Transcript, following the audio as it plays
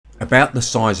About the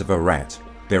size of a rat,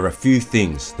 there are few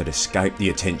things that escape the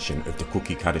attention of the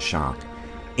cookie cutter shark.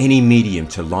 Any medium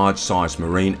to large sized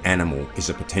marine animal is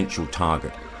a potential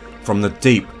target. From the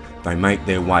deep, they make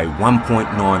their way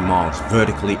 1.9 miles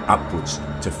vertically upwards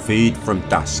to feed from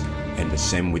dusk and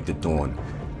ascend with the dawn.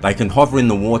 They can hover in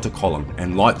the water column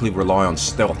and likely rely on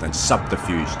stealth and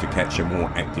subterfuge to catch a more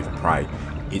active prey.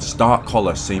 Its dark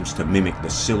collar seems to mimic the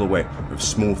silhouette of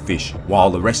small fish, while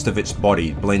the rest of its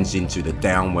body blends into the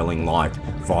downwelling light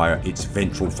via its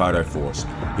ventral photophores.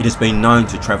 It has been known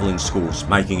to travel in schools,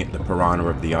 making it the piranha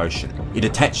of the ocean. It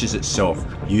attaches itself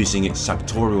using its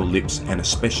suctorial lips and a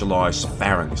specialised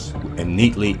pharynx, and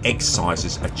neatly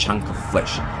excises a chunk of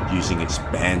flesh using its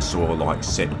bandsaw-like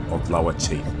set of lower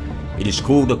teeth. It is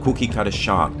called a cookie cutter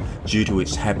shark due to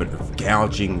its habit of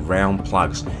gouging round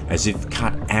plugs as if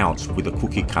cut out with a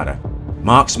cookie cutter.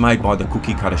 Marks made by the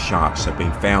cookie cutter sharks have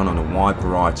been found on a wide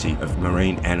variety of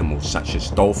marine animals such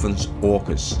as dolphins,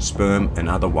 orcas, sperm and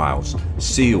other whales,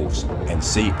 seals and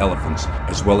sea elephants,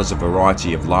 as well as a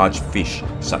variety of large fish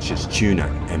such as tuna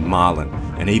and marlin,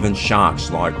 and even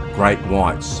sharks like great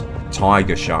whites,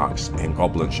 tiger sharks and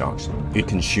goblin sharks. It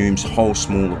consumes whole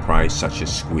smaller prey such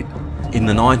as squid. In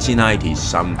the 1980s,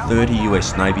 some 30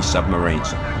 US Navy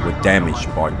submarines were damaged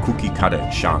by cookie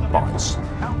cutter shark bites.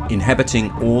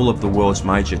 Inhabiting all of the world's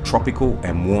major tropical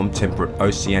and warm temperate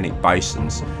oceanic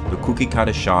basins, the cookie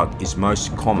cutter shark is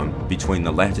most common between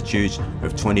the latitudes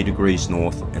of 20 degrees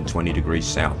north and 20 degrees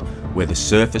south, where the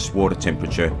surface water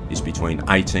temperature is between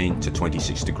 18 to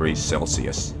 26 degrees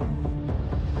Celsius.